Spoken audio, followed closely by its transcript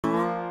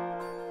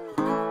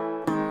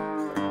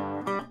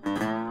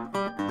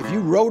If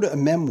you wrote a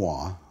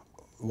memoir,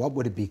 what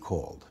would it be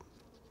called?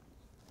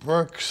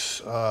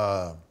 Burke's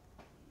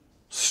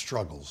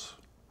struggles.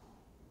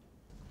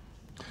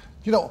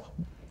 You know,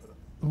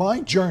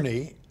 my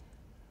journey,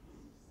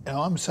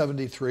 I'm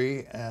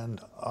 73, and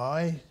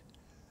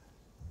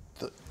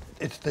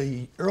it's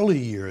the early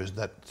years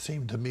that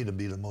seem to me to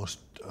be the most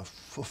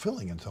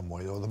fulfilling in some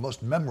way, or the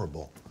most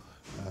memorable,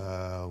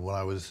 when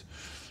I was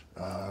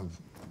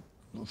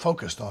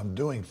focused on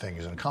doing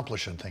things and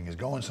accomplishing things,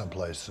 going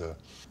someplace.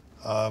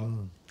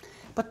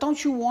 But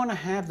don't you want to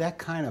have that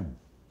kind of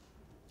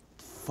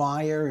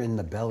fire in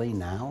the belly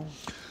now?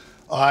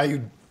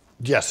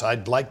 Yes,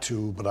 I'd like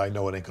to, but I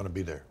know it ain't gonna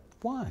be there.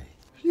 Why?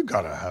 You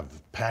gotta have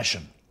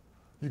passion.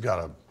 You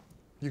gotta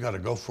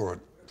go for it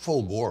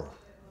full bore.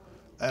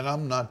 And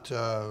I'm not,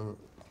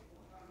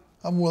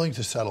 I'm willing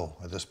to settle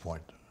at this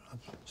point.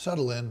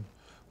 Settle in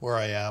where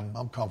I am,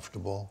 I'm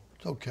comfortable,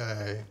 it's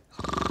okay.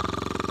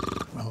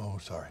 Oh,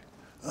 sorry.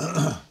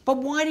 But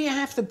why do you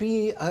have to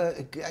be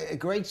a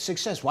great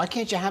success? Why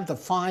can't you have the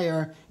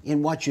fire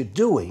in what you're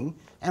doing,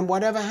 and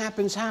whatever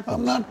happens, happens?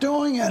 I'm not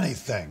doing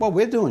anything. Well,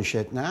 we're doing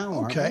shit now,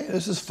 aren't okay,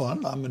 this is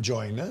fun. I'm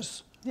enjoying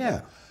this.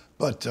 Yeah.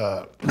 But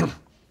there's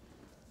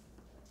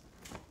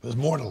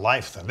more to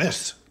life than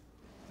this,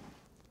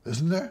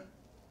 isn't there?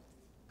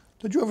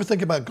 Did you ever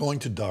think about going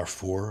to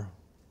Darfur?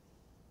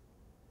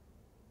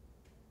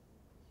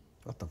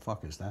 What the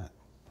fuck is that?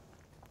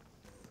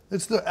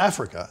 It's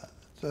Africa.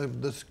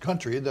 This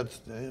country that's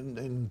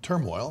in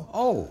turmoil.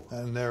 Oh.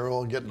 And they're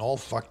all getting all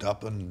fucked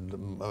up, and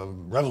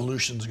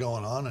revolutions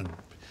going on, and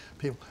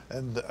people,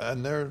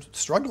 and they're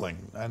struggling.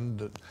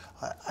 And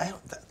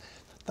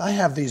I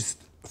have these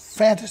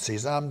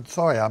fantasies. I'm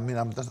sorry. I mean,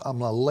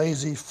 I'm a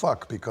lazy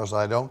fuck because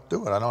I don't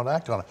do it. I don't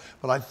act on it.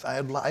 But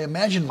I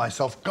imagine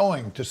myself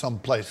going to some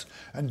place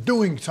and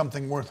doing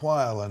something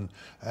worthwhile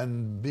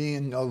and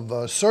being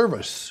of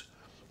service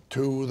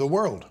to the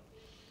world.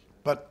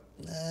 But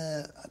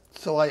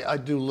so I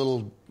do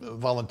little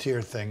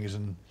volunteer things,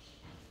 and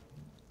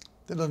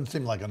that doesn't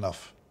seem like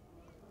enough.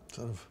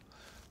 Sort of,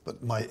 but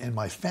in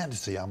my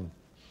fantasy, I'm,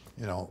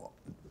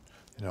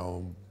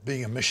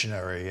 being a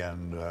missionary,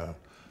 and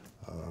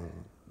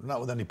not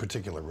with any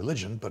particular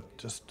religion, but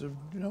just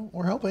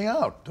we're helping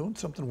out, doing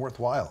something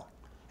worthwhile.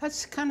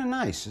 That's kind of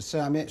nice. It's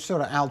I mean,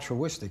 sort of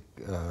altruistic,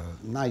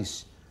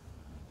 nice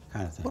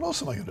kind of thing. What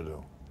else am I going to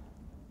do?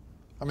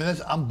 I mean,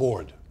 I'm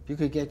bored. You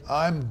could get.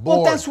 I'm bored.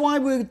 Well, that's why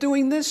we're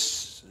doing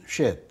this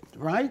shit,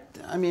 right?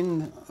 I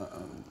mean.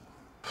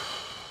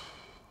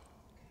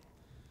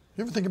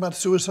 You ever think about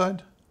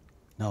suicide?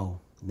 No,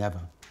 never.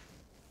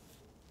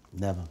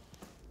 Never.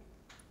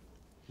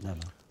 Never.